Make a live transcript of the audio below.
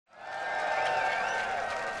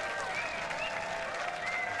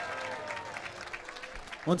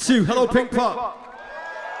1, 2, hello Pinkpop.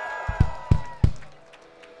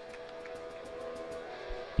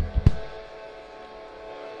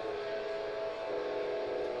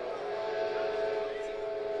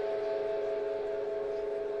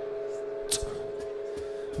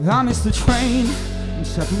 I missed the train, I'm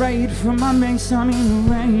separated from my mates, I'm in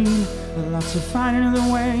the rain. But lots of find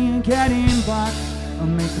another way and getting back. I'll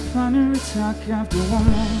make a plan to attack after one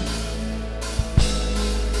more.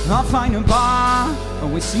 I'll find a bar,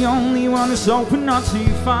 oh it's the only one that's open, not too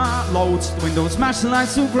far. Loads, the windows smash, the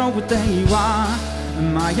lights will grow, but there you are.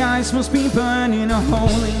 And my eyes must be burning a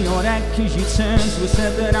hole in your head, cause you turned to a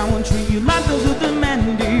said that I won't treat you like those other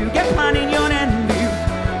men do. Get mine in your end, do.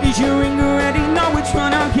 Is your ring ready? Know which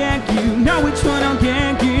one I'll get you. Know which one I'll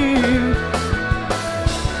get you.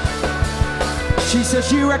 She says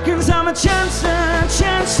she reckons I'm a chancer,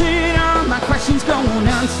 chancing all my questions go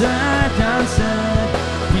unanswered, answered.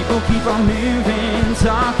 People keep on moving,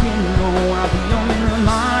 talking, oh I'll be home in the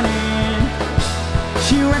morning.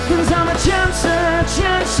 She reckons I'm a chancer,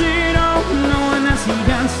 chancing, oh no one has the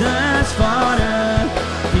answers for her.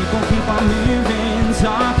 People keep on moving,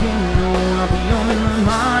 talking, oh I'll be home in the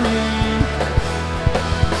morning.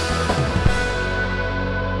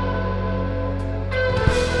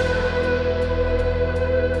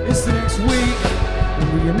 It's the next week, and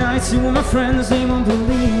reuniting with my friends, they won't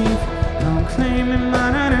believe. I'm claiming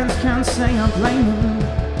my hands, can't say I blame them.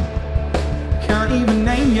 Can't even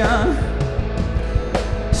name ya.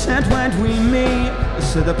 Said where'd we meet? I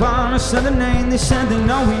said the bar, I said the name, they said they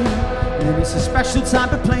know it. And it's a special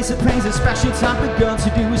type of place that pays a special type of girl to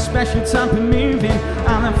do a special type of moving.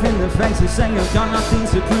 I'm up in the face and saying I've got nothing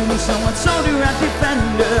to prove, so I told her I'd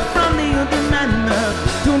defend her from the other men.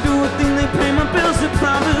 Don't do a thing, they pay my bills to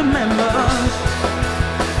private members.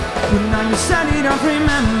 But now you said it, I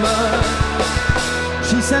remember.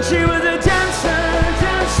 She said she was a dancer,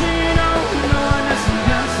 dancing, oh no one has the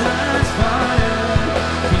answers for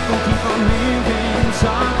her. People keep on moving,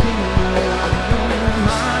 talking, oh I'll be home in the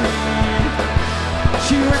morning.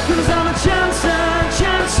 She reckons I'm a chancer,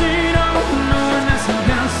 chancing, oh no one has the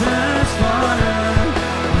answers for her.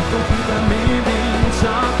 People keep on moving,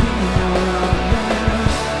 talking, oh I'll be home in the morning.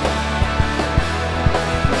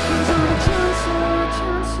 Reckons I'm a chancer,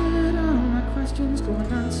 chancing, all my questions go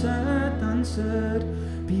unanswered, answered.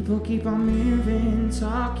 People keep on moving,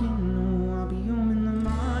 talking, oh I'll be home in the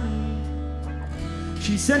morning.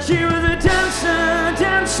 She said she was a dancer,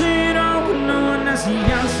 dancing, oh but no one has the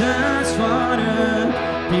answers for her.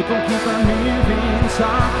 People keep on moving,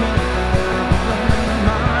 talking, oh I'll be home in the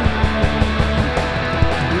morning.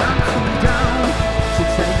 I'm coming down to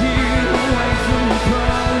take you away from your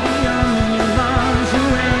podium and your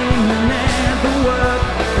lingerie. You'll never work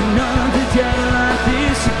another day like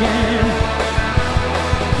this again.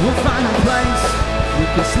 We'll find a place, we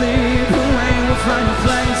can sleep away, we'll find a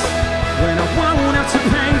place when I won't have to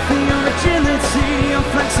pay for your agility, your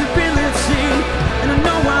flexibility, and I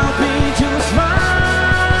know I'll be just fine.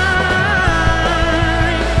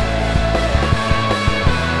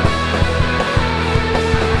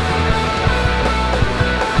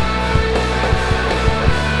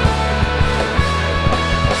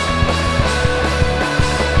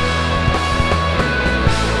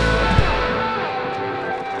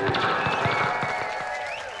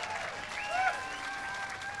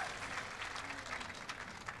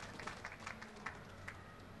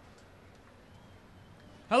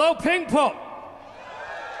 Hello, Pinkpop.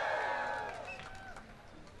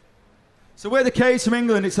 So we're the K's from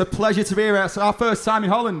England. It's a pleasure to be here. It's our first time in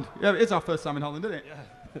Holland. Yeah, it is our first time in Holland, isn't it?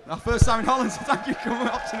 Yeah. Our first time in Holland, so thank you for coming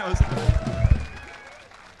up to us.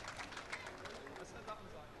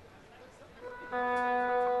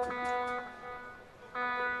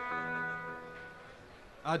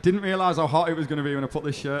 I didn't realise how hot it was going to be when I put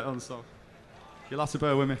this shirt on, so you'll have to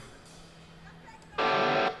bear with me.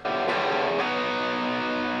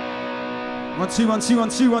 1, 2, 1, 2, 1,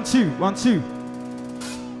 2, 1, 2, 1, 2.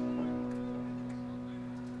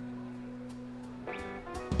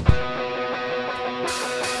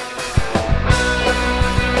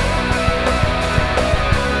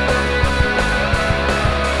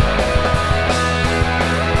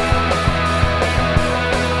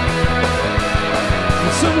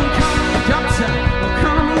 Someone call me a doctor, or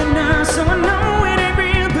call me a nurse, so I know it ain't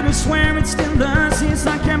real, but I swear it still does. It's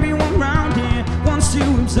like everyone round here wants to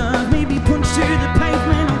observe, maybe punch to the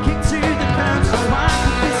pavement or kick to the curb.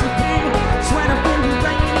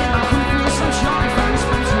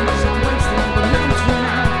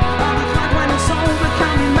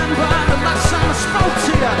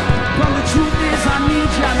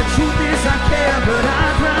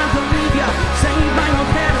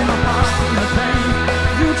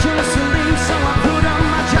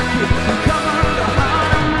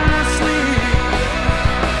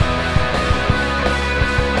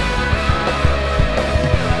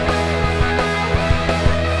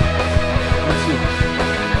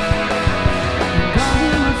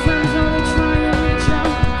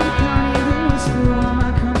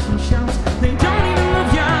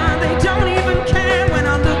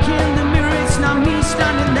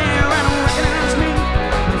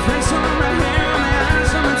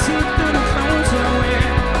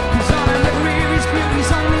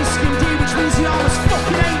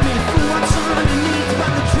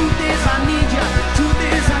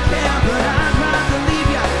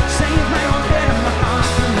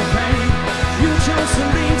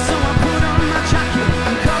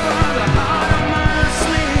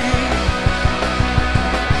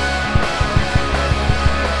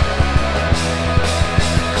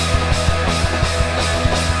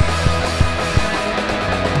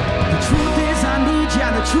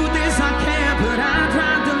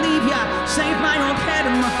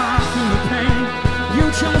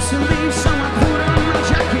 leave, so I put on my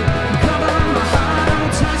jacket, cover my heart. Oh,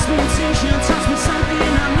 touch me, t-shirt, touch me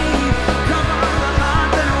something I need. Cover the heart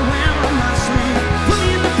that I wear on my sleeve. Put me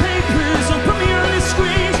in the papers or put me on the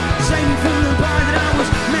screens. Save me from the bar that I was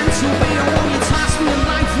meant to be. Oh, won't you toss me a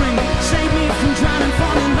life ring? Save me from drowning,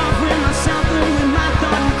 fall in love with myself and with my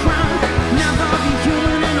thought and crown. Never be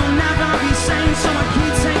human and I'll never be sane, so I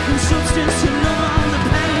keep taking substance to numb all the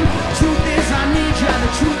pain. Truth is I need ya, the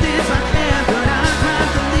truth is I care, but I'd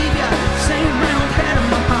rather leave ya. Save my old head and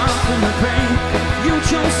my heart from the pain. You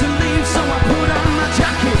chose to leave, so I put on my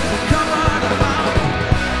jacket, cover the heart.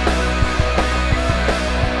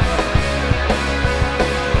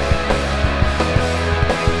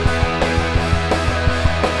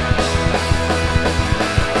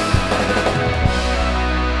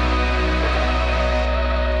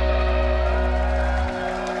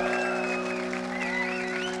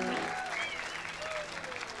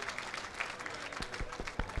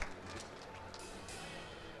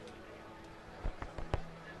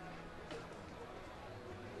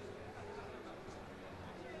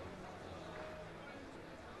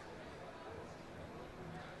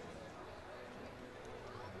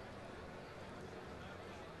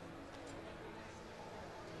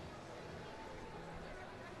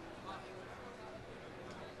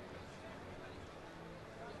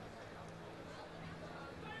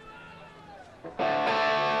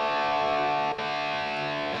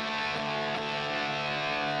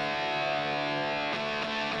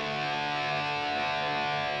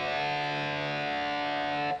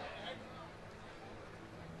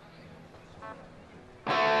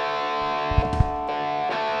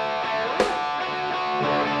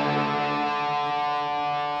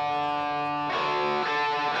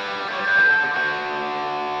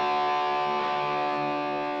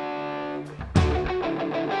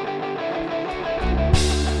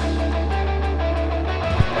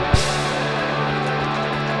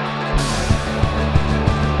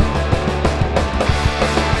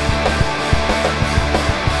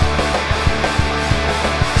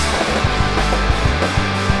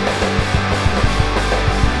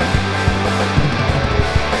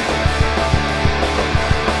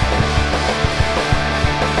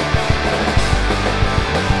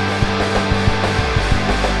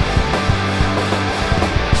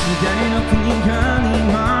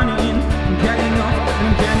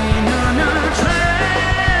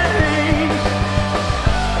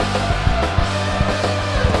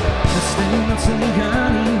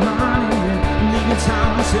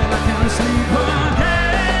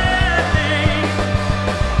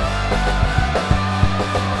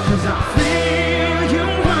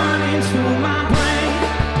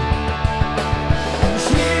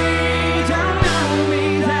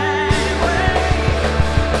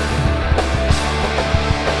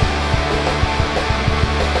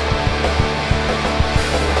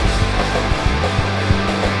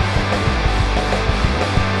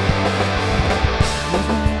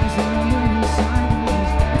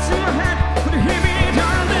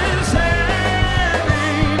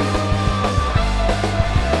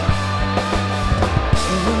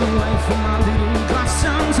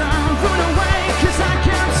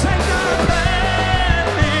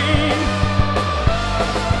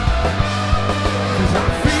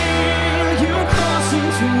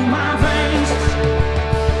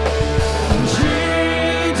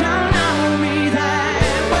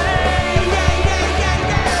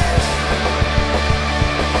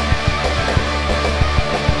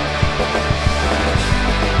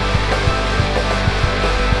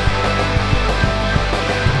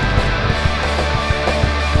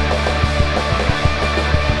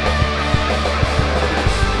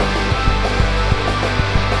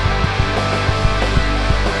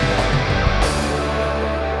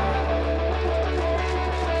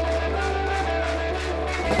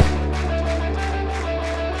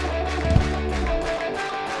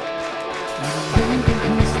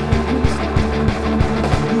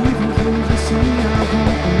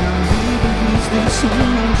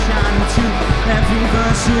 Every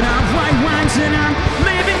verse that I write winds and I'm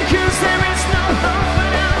leaving cause there is no hope.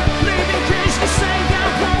 But I'm leaving cause you say I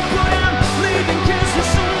won't. But I'm leaving cause the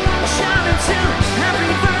sun won't shine until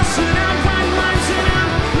every verse that I write winds and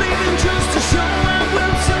I'm leaving just to show I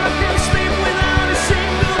will till I can sleep without a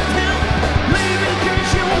single pill. Leaving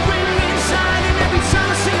cause you're ring inside and every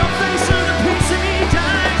time I see your face on a piece of me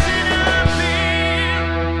dies. And I feel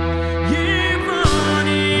you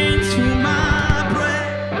running through my brain.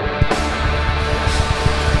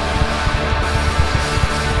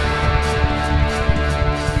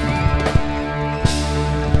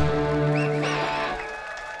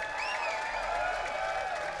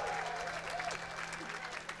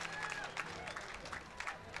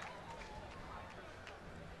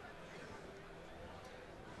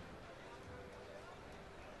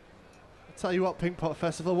 Tell you what, Pinkpop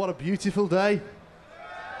Festival, what a beautiful day.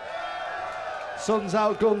 Sun's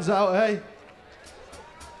out, guns out, hey?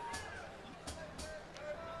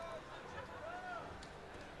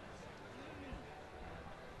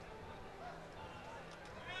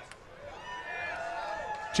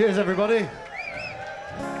 Cheers, everybody.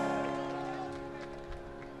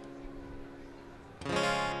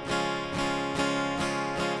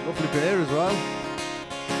 Lovely beer as well.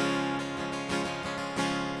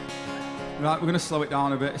 Right, we're going to slow it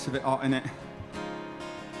down a bit. It's a bit hot, innit?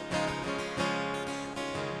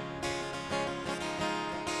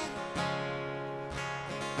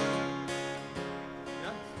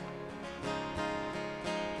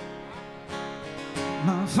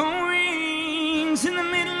 My phone rings in the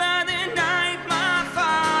middle of the night. My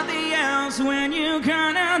father yells, when you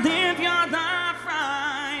gonna live your life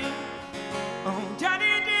right? Oh,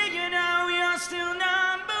 daddy, do you know you're still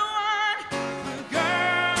number one? The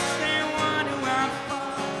girls, they want to have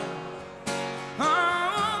fun. Oh.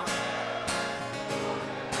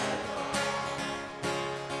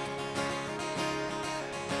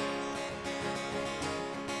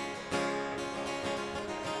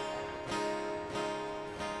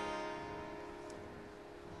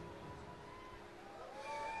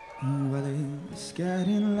 Well, it's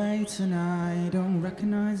getting late and I don't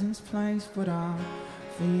recognize this place, but I'm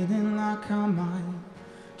feeling like I might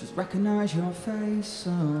just recognize your face.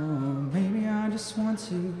 So maybe I just want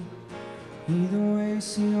to. Either way,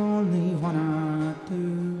 it's the only one I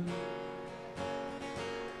do.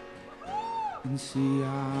 And see,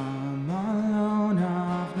 I'm alone,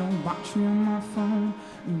 I've no battery on my phone,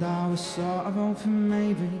 and I was sort of hoping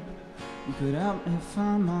maybe you could help me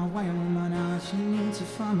find my way home. And I actually need to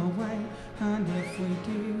find my way, and if we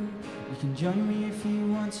do, you can join me if you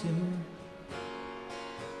want to.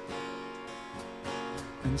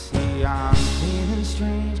 And see, I'm feeling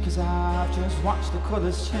strange, cause I've just watched the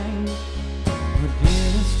colours change. But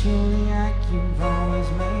here's Juliet, you've always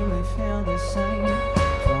made me feel the same.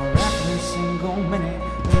 For every single minute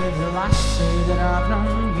of the last day that I've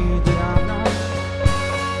known you, that I've known.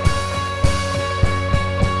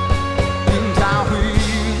 And I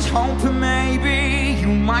was hoping maybe you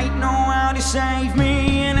might know how to save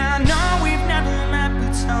me. And I know we've never met,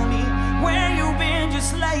 but tell me where you've been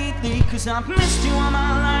just lately. Cause I've missed you all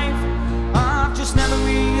my life, I've just never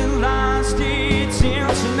realized it till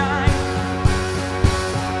tonight.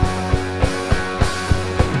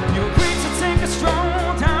 You agreed to take a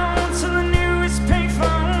stroll down to the nearest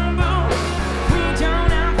payphone booth. We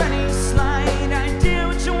don't have any slight idea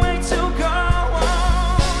which way to go.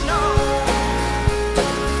 Oh, no.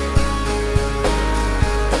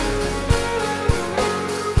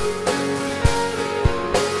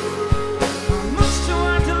 Much to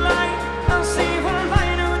our delight, I'll see one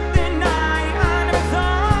later with the night. I never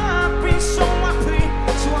thought I'd be so happy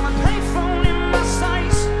to have a payphone in my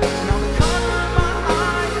sights. Now the corner of my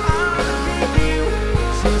eye, I'll give you.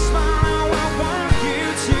 See a smile, I want you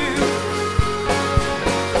to.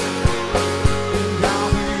 And I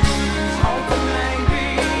was hoping maybe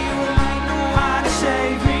you might know how to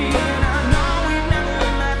save me. And I know we've never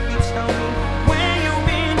met, but tell me where you've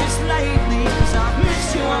been just lately. Cause I've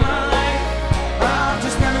missed you all my life, I've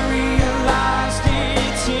just never realized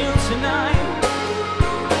it till tonight.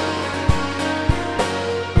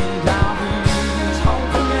 And I was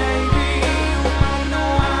hoping maybe you might know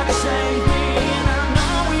how to save me. And I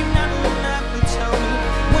know we've never met, but tell me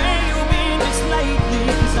where you've been just lately.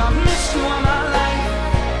 Cause I've missed you all my life,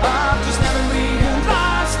 I've just never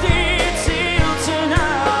realized it till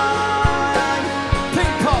tonight.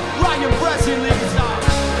 Pinkpop, Ryan Brazilian guitar.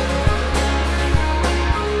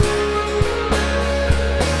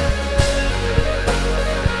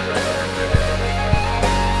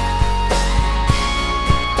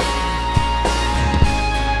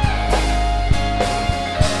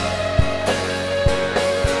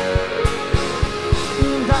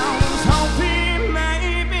 And I was hoping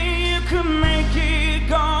maybe you could make it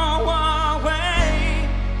go away.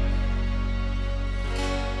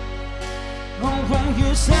 Oh, won't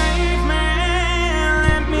you save me?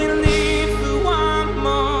 Let me live for one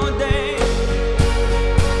more day.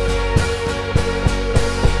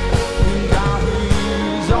 And I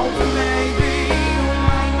was hoping maybe you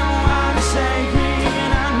might know how to save me.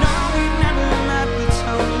 And I know we've never met, but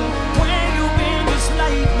tell me where you've been just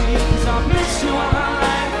lately. Cause I've missed you all my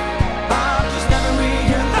life, I've just never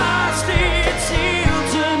realized it till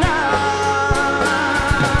tonight.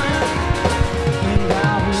 And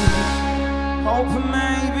I was hoping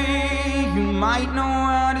maybe you might know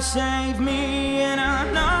how to save me. And I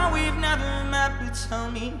know we've never met, but tell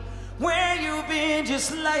me where you been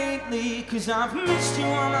just lately? 'Cause I've missed you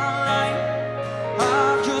all my life.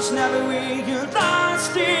 I've just never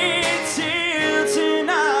realized it till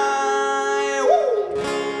tonight. Woo!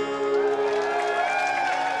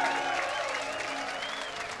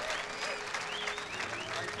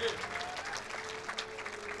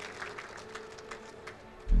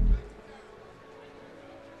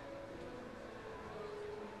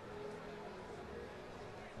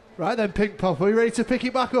 Right then, Pinkpop, are we ready to pick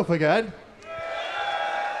it back up again?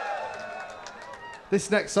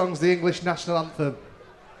 This next song's the English national anthem.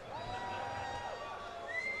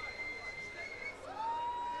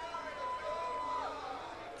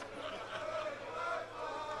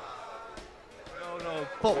 No,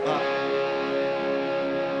 fuck that.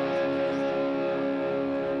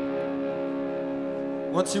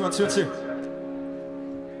 1, 2, 1, 2, 2.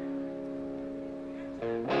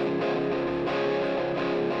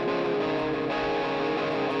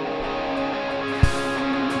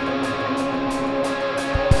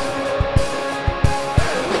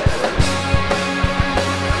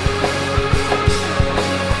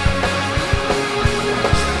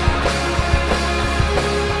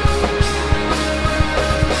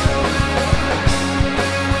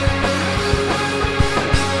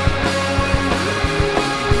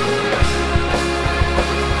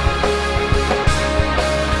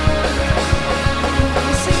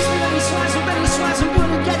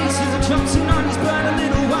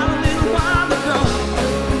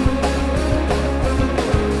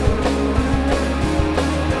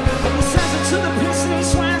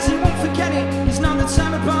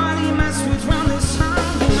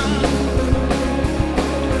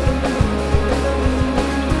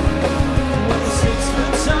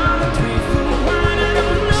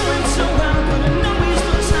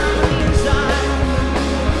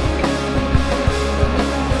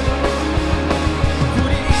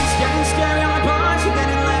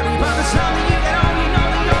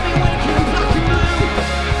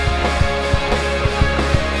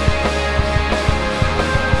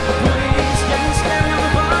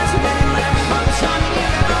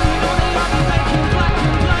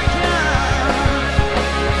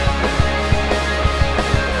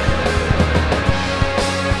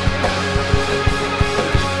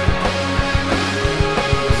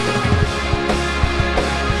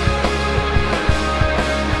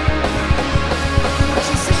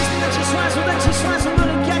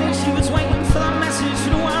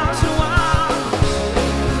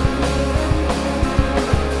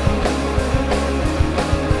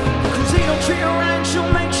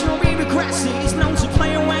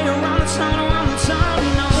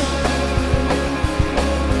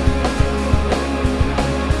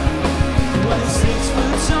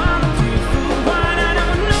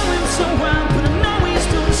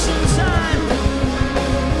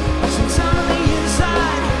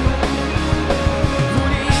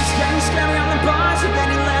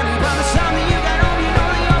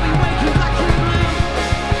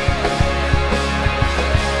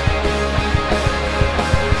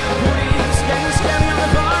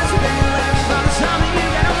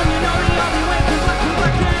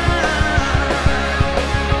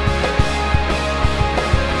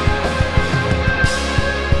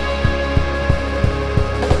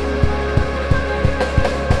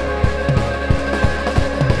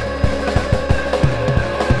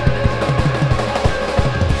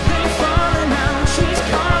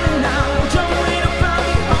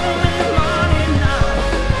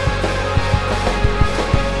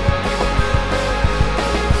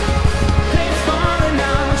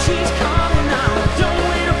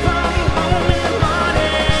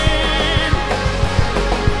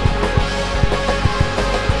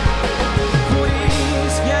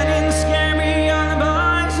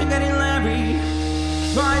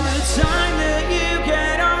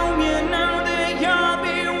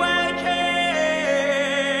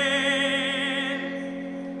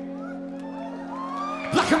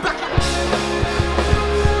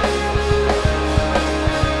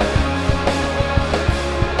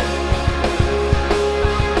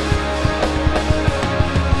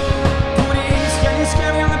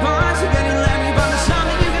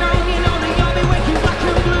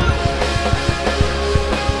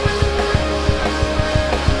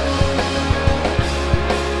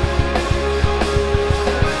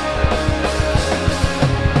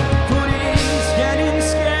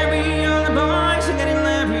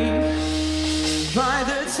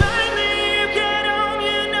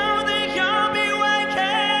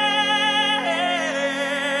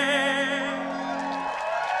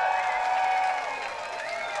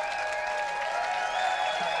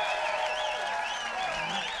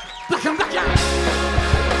 Black and black, yeah.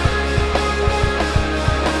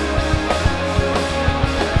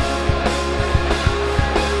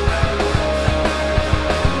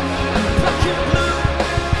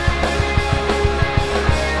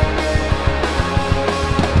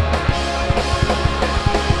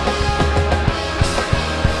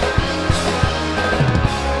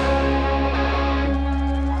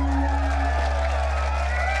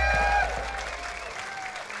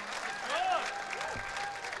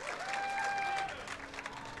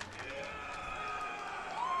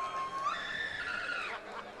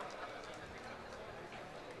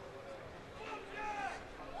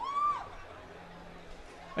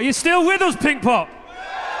 Are you still with us, Pinkpop?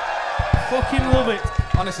 Fucking love it.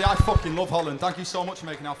 Honestly, I fucking love Holland. Thank you so much for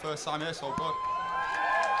making our first time here so good.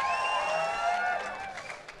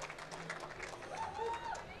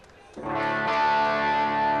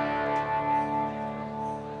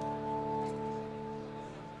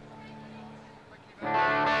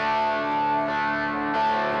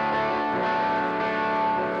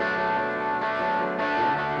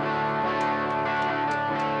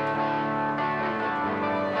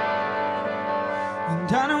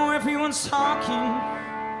 And I know everyone's talking.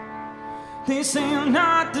 They say I'm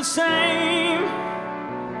not the same,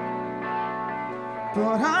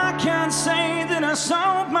 but I can't say that I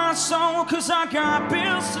sold my soul, 'cause I got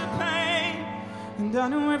bills to pay. And I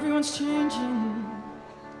know everyone's changing,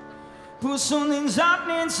 but something's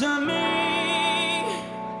happening to me,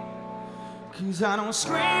 'cause I don't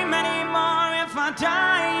scream anymore if I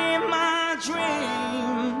die in my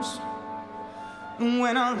dreams. And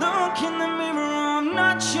when I look in the mirror, I'm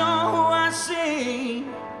not sure who I see.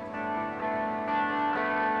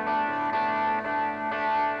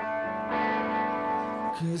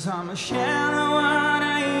 Cause I'm a shell of what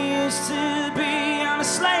I used to be. I'm a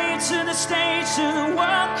slave to the stage, so the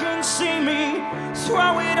world can see me.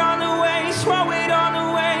 Throw it all away, throw it all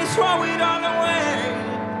away, throw it all away.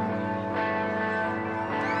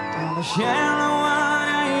 I'm a shell of what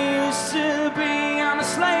I used to be. I'm a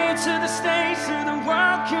slave to the stage, so the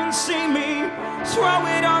world can see me. Throw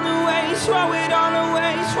it all away, throw it all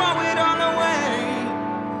away, throw it all away.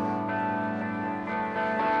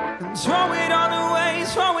 Throw it all away,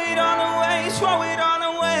 throw it all away, throw it all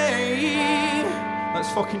away. Let's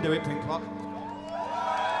fucking do it, Pinkpop.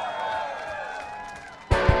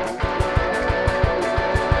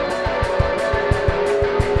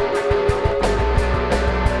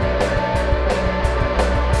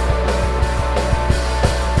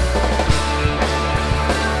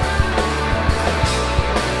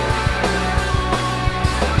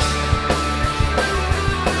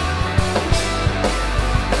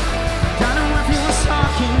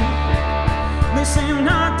 They say I'm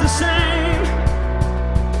not the same,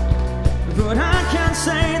 but I can't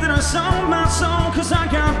say that I sold my soul, 'cause I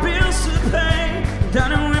got bills to pay. And I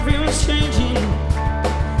know everyone's changing,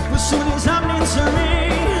 but something's happening to me.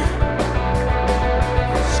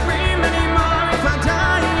 Scream anymore if I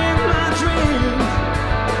die in my dream.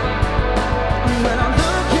 And when I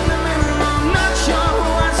look in the mirror, I'm not sure who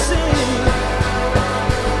I see.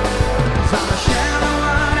 'Cause I'm a shell of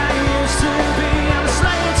what I used to be. I'm a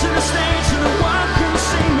slave to the stage, and the world can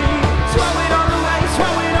see me. Throw it all away,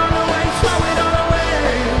 throw it all away, throw it all away.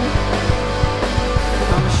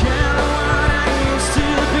 I'm a shell of what I used to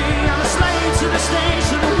be. I'm a slave to the stage,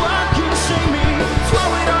 and the world can see me. Throw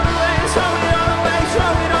it all away, throw it all away,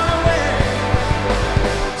 throw it all away.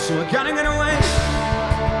 So I gotta get away.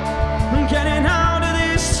 I'm getting out of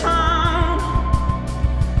this town,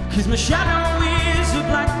 'cause my shadow is a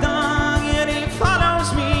black dog, and it follows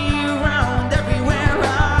me around everywhere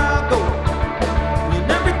I go. And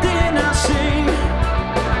everything I see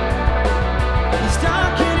is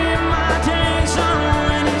darkening my days on,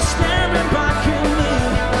 and it's staring back at me,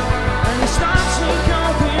 and it stops me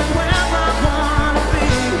going where I wanna be.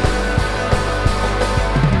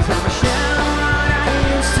 'Cause I'm a shell of what I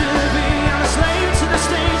used to be. I'm a slave to the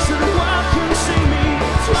stage, so the world can see me.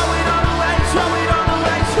 Throw it all away, throw it all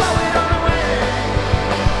away, throw it all away.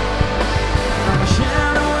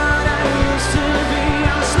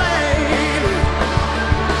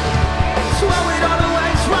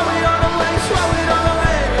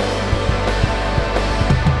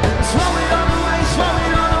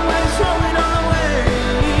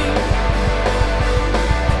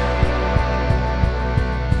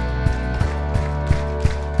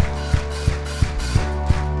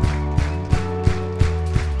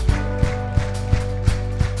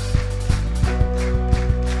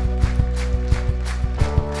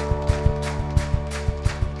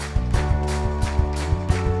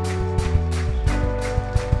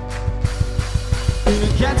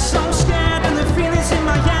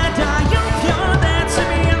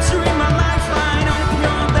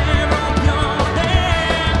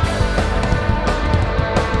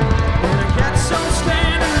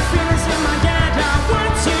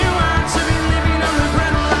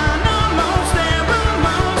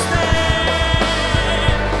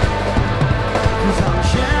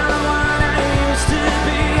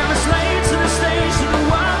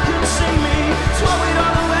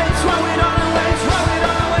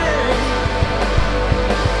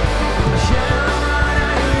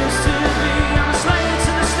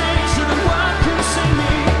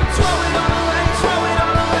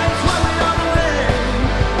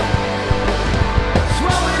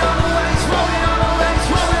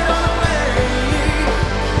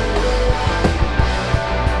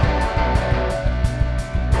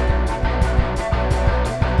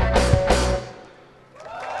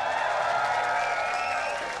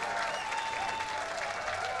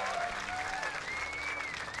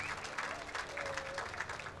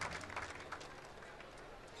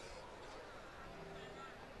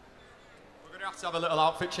 have to have a little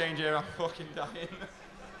outfit change here, I'm fucking dying.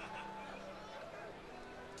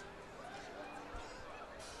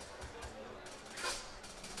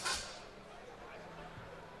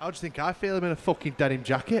 How do you think I feel? I'm in a fucking denim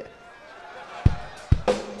jacket.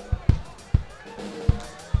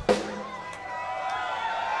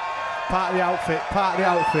 Part of the outfit,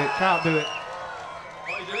 can't do it.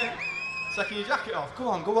 What are you doing? Taking your jacket off? Come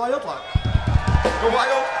on, go wild, lad. Go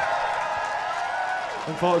wild.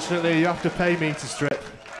 Unfortunately, you have to pay me to strip.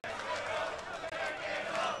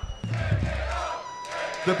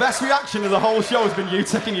 The best reaction of the whole show has been you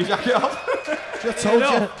taking your jacket off. I told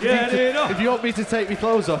you. Yeah, If you want me to take my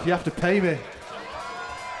clothes off, you have to pay me.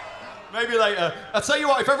 Maybe later. I'll tell you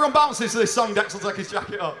what, if everyone bounces to this song, Dex will take his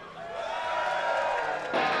jacket off.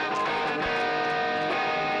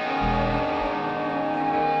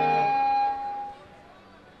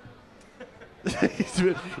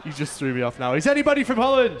 You just threw me off now. Is anybody from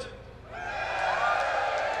Holland?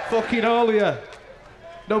 Fucking all of you.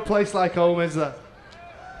 No place like home, is there?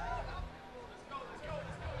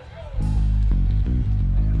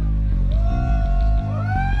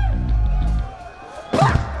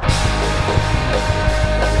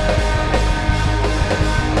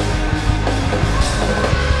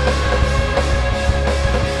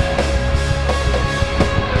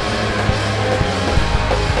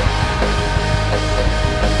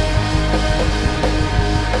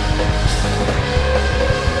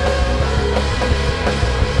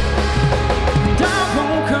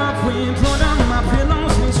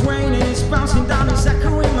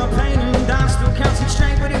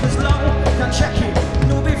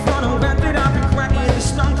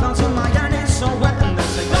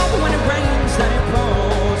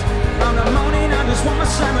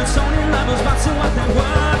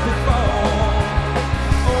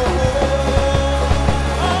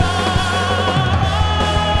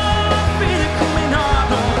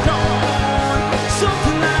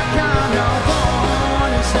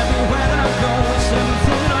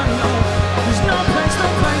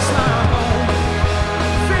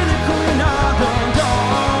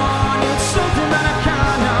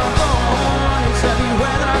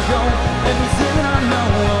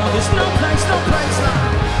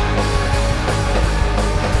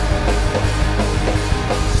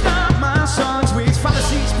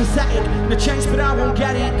 The change, but I won't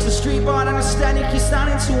get it. 'Cause the street bar and aesthetic is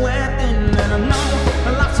starting to wear thin. And I know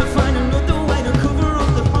I'll have to find another way to cover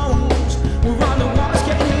up the holes. We're on the water's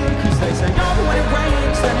getting in. 'Cause they say, oh, when it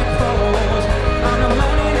rains, then it pours. On a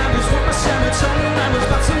morning, I just want my serotonin levels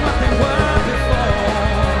back to what they were before.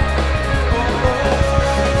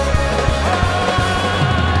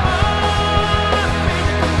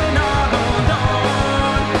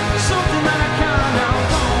 Something that I can't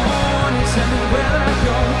outrun. It's everywhere that I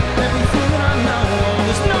go. Everything that I know,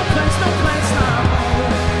 there's no place like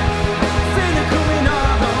home. Feel it coming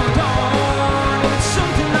on. It's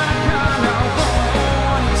something that I can't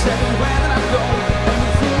outrun. It's everywhere that I go.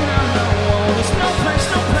 Everything that I know, there's no place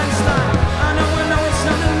like. I know it's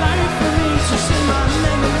not the life for me to see my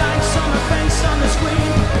name and lights on my face on the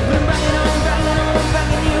screen. But I'm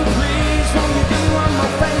begging you, please, won't you do one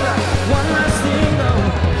more favor? One last thing though,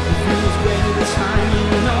 it feels great at the time,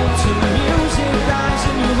 you know, till the music dies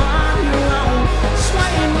and you are your own.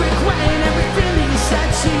 Sweating, regretting everything that you said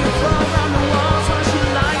to you. Crawl around the walls while you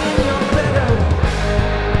lie in your bed.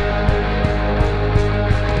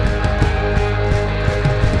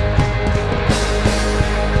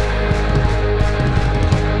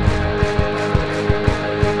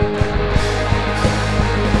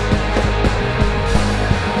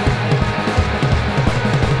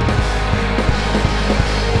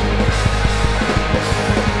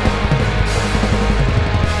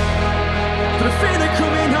 But I feel it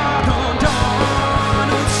coming hard on.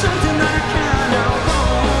 It's something that I can't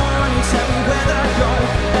outrun. It's everywhere that I go,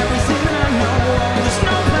 everything that I know. There's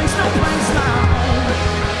no place like home.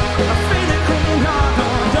 I feel it coming hard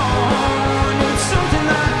on. It's something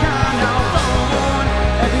that I can't outrun.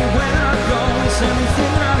 Everywhere that I go, it's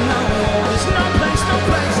everything that I know. There's no place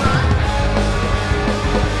like.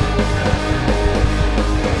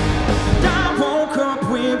 I woke up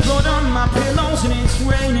with blood on my pillows and it's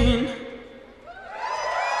raining.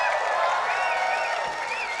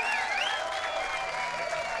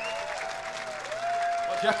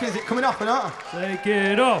 What do you reckon? Is it coming off or not? Take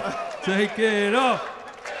it off. Take it off.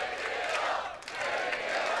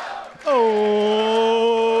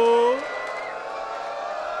 Oh!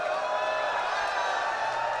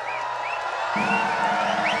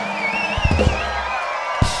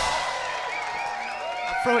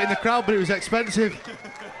 I'd throw it in the crowd, but it was expensive.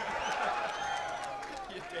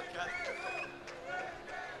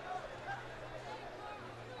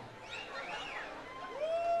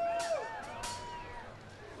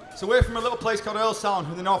 So we're from a little place called Earlstown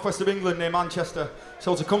in the northwest of England near Manchester.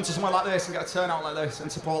 So to come to somewhere like this and get a turnout like this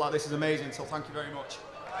and support like this is amazing. So thank you very much.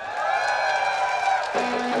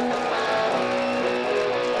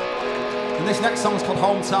 And this next song is called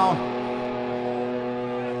Hometown.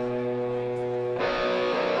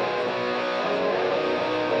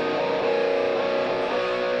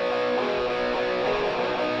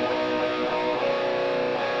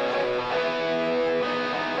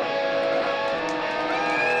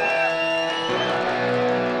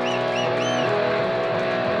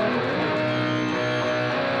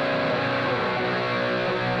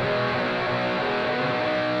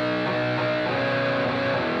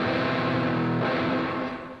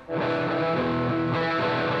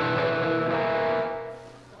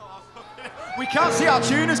 We can't see our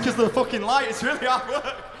tuners because of the fucking light. It's really hard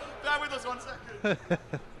work. Bear with us 1 second.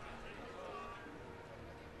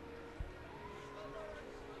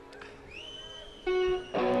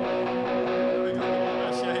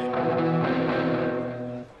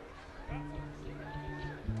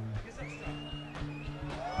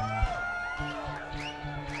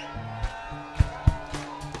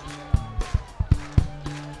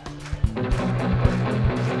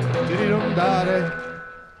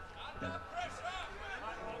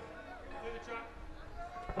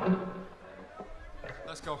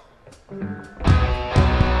 Let's go.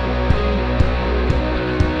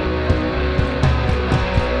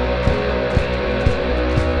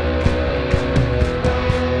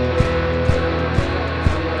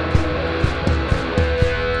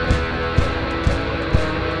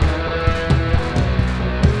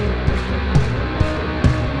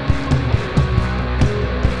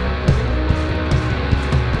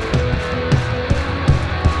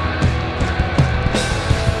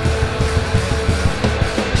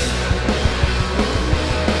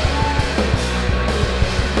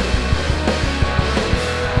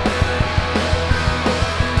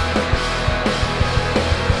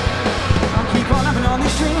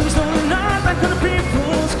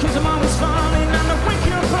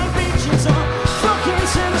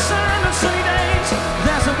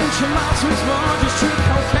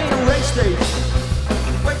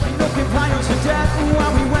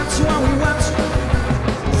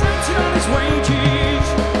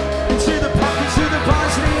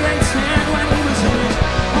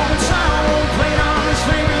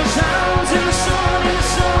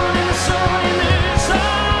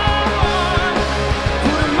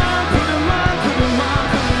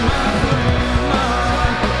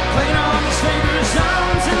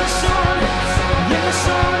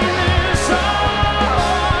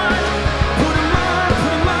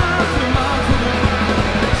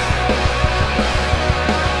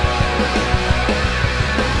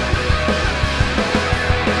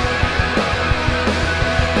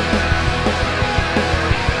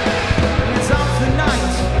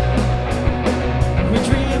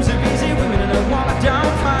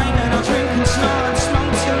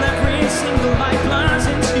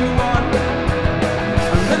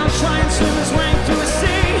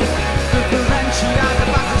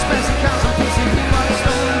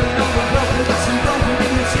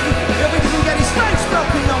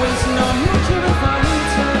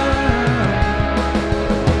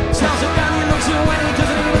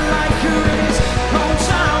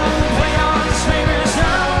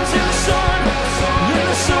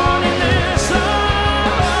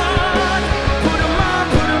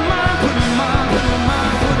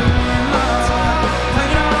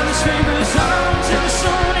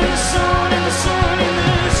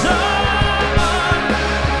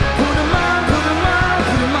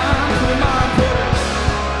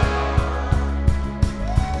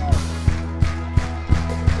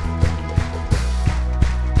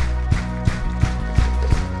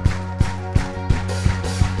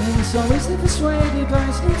 It's always the persuaded, but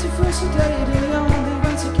it's need to feel sedated. And the only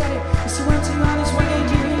way to get it is to empty all his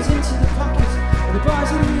wages into the pockets of the bars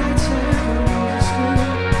of the 18th and school.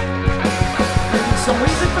 It's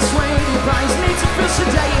always the persuaded, but it's need to feel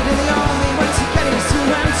sedated. And the only way to get it is to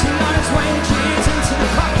empty all his wages into the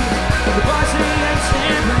pockets of the bars of the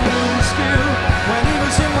 18th and school. When he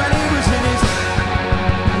was in his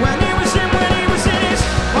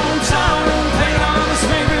hometown, playing all his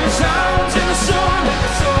favorite sounds in the sun,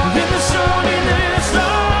 in the sun, in the sun.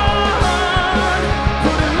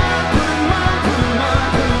 Put him on, put him on, put him on,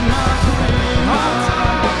 put him on, put him on.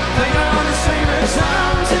 Playing all his favorite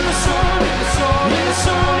sounds in the sun, in the sun, in the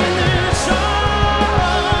sun, in the sun.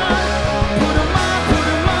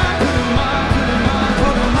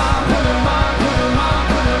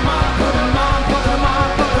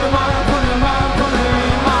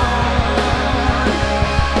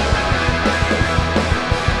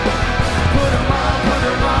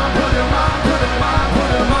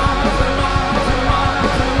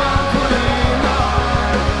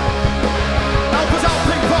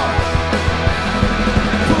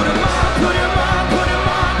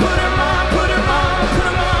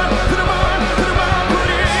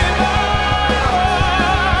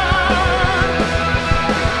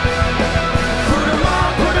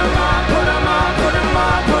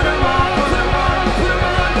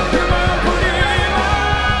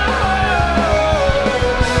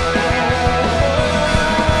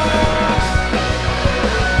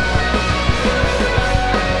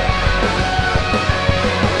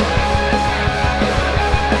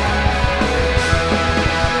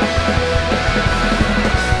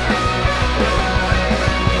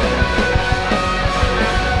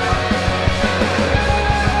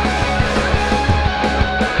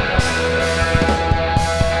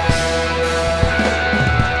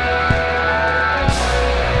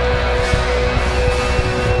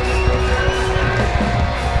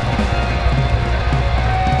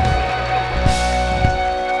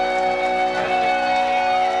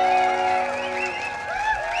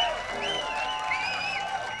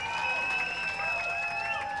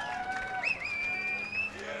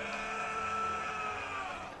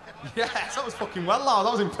 Yes, that was fucking well loud.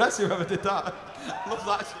 That was impressive whoever did that. Love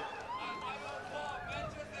that shit.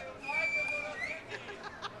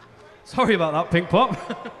 Sorry about that, Pinkpop.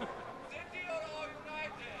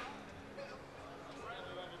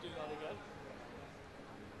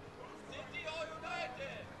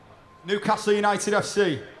 Newcastle United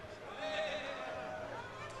FC.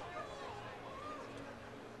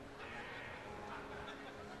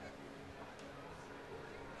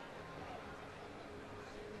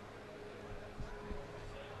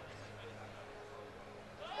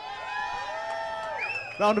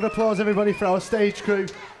 Round of applause, everybody, for our stage crew.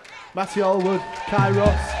 Matty Allwood, Kai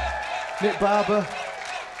Ross, Nick Barber,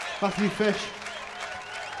 Matthew Fish.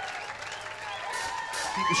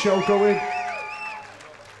 Keep the show going.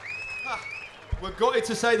 We're gutted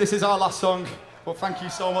to say this is our last song, but thank you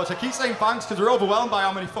so much. I keep saying thanks because we're overwhelmed by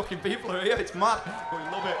how many fucking people are here. It's mad, but we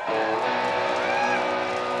love it.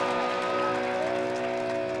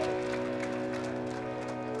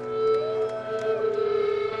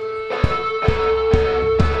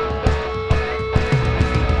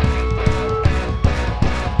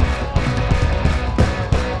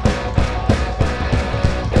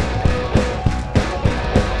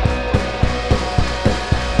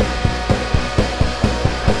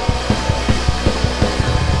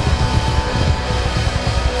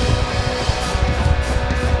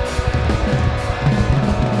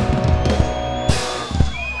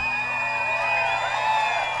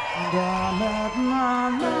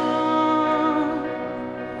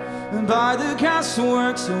 By the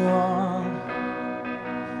gasworks of war,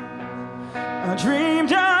 I dreamed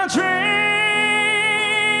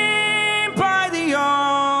by the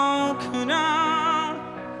old canal,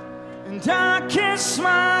 and I kissed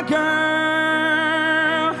my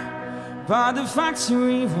girl by the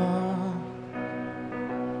factory wall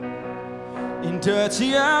in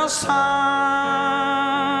Dirty Earl's Town,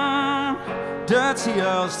 Dirty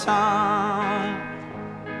Earl's Town.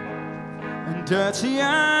 Dirty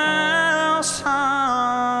Earl's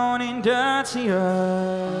Town, in Dirty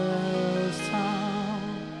Earl's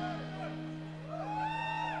Town.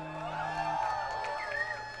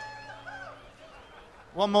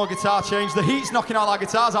 One more guitar change. The heat's knocking all our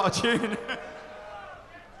guitars out of tune.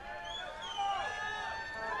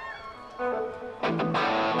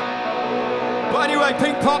 But anyway,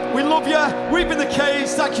 Pinkpop, we love you. We've been the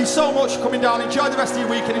K's. Thank you so much for coming down. Enjoy the rest of your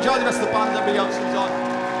weekend. Enjoy the rest of the band and everybody else who's on.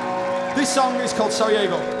 This song is called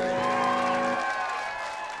Sarajevo.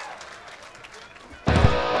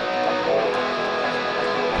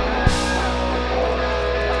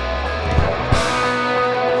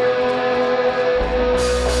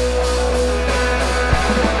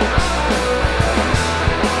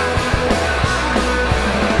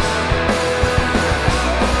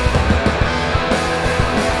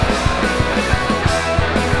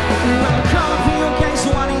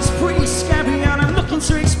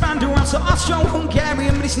 So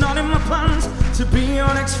Austro-Hungarian, but it's not in my plans to be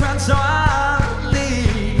your next friend, so I'll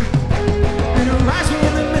leave. And it rise me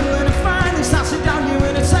in the middle and I finally start to down you,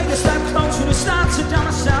 and I take a step closer and start to down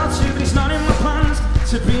myself too, but it's not in my plans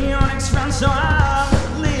to be your next friend, so I'll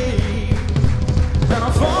leave. And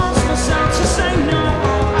I'll force myself to say no,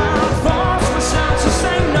 I'll force myself to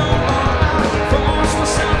say no, I'll force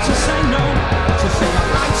myself to say no, to say my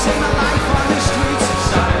life on the streets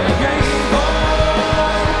of Sarajevo.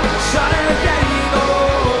 Sarajevo,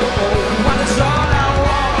 when it's all I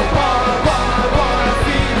want,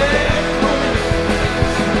 feel it.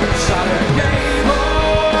 Sarajevo,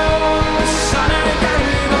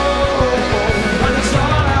 Sarajevo, when it's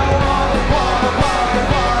all I want,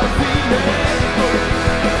 feel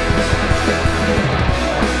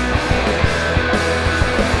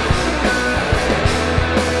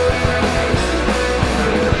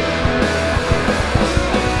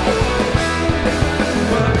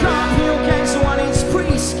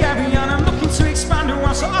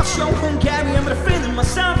so Austro-Hungarian, but I feel in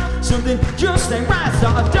myself something just ain't right.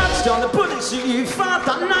 Thought I dodged all the bullets that you fought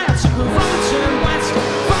that night. I took a